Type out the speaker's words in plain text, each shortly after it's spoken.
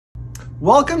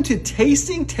Welcome to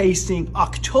Tasting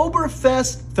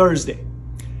Oktoberfest Thursday.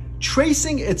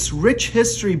 Tracing its rich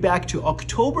history back to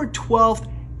October 12th,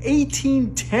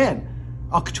 1810,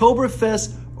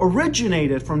 Oktoberfest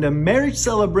originated from the marriage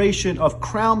celebration of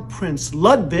Crown Prince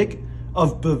Ludwig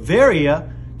of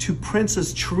Bavaria to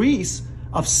Princess Therese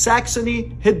of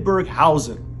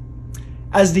Saxony-Hildburghausen.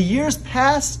 As the years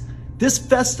passed, this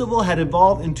festival had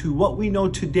evolved into what we know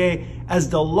today as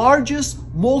the largest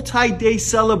multi-day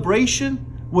celebration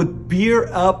with beer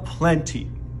aplenty.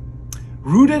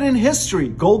 Rooted in history,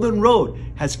 Golden Road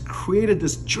has created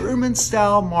this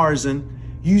German-style Marzen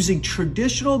using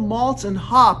traditional malts and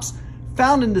hops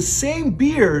found in the same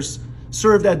beers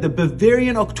served at the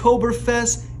Bavarian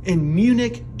Oktoberfest in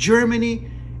Munich, Germany,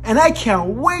 and I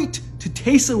can't wait to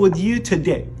taste it with you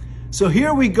today. So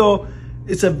here we go.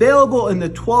 It's available in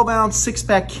the 12-ounce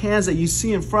six-pack cans that you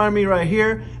see in front of me right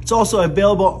here. It's also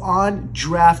available on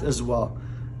draft as well.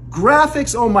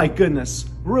 Graphics, oh my goodness,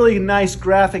 really nice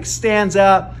graphics, stands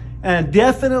out, and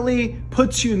definitely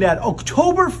puts you in that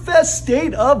Oktoberfest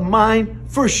state of mind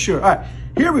for sure. All right,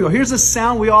 here we go. Here's a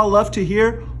sound we all love to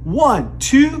hear. 1,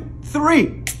 2,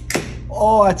 3.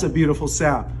 Oh, that's a beautiful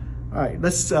sound. All right,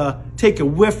 let's take a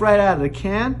whiff right out of the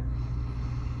can.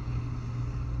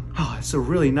 Oh, it's a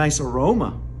really nice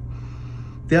aroma.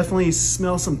 Definitely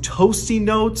smell some toasty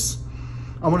notes.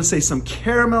 I want to say some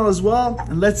caramel as well.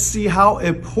 And let's see how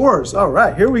it pours. All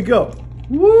right, here we go.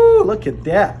 Woo, look at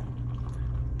that.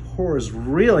 Pours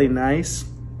really nice.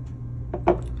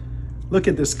 Look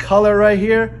at this color right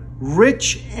here.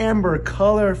 Rich amber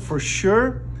color for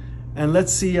sure. And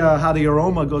let's see how the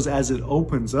aroma goes as it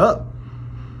opens up.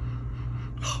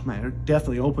 Oh man, it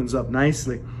definitely opens up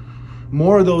nicely.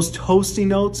 More of those toasty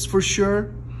notes for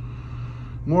sure.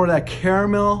 More of that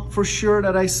caramel for sure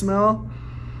that I smell.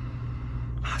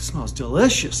 Oh, it smells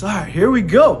delicious. All right, here we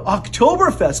go.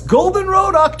 Oktoberfest, Golden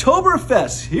Road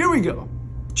Oktoberfest. Here we go.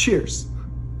 Cheers.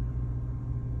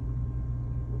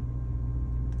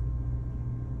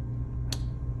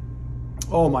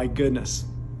 Oh my goodness.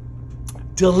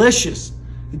 Delicious.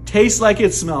 It tastes like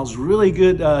it smells. Really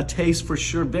good taste for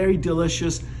sure. Very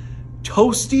delicious.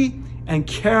 Toasty and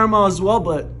caramel as well,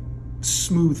 but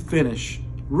smooth finish.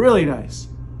 Really nice.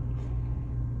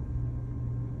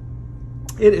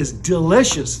 It is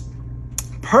delicious.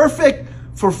 Perfect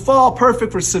for fall,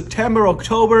 perfect for September,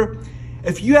 October.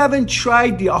 If you haven't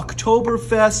tried the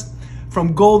Oktoberfest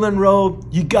from Golden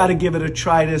Road, you got to give it a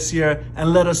try this year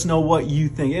and let us know what you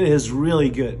think. It is really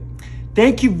good.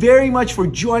 Thank you very much for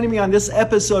joining me on this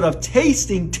episode of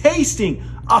Tasting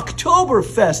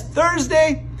Oktoberfest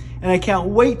Thursday. And I can't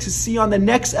wait to see you on the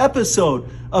next episode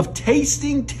of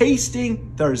Tasting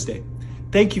Thursday.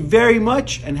 Thank you very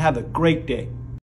much and have a great day.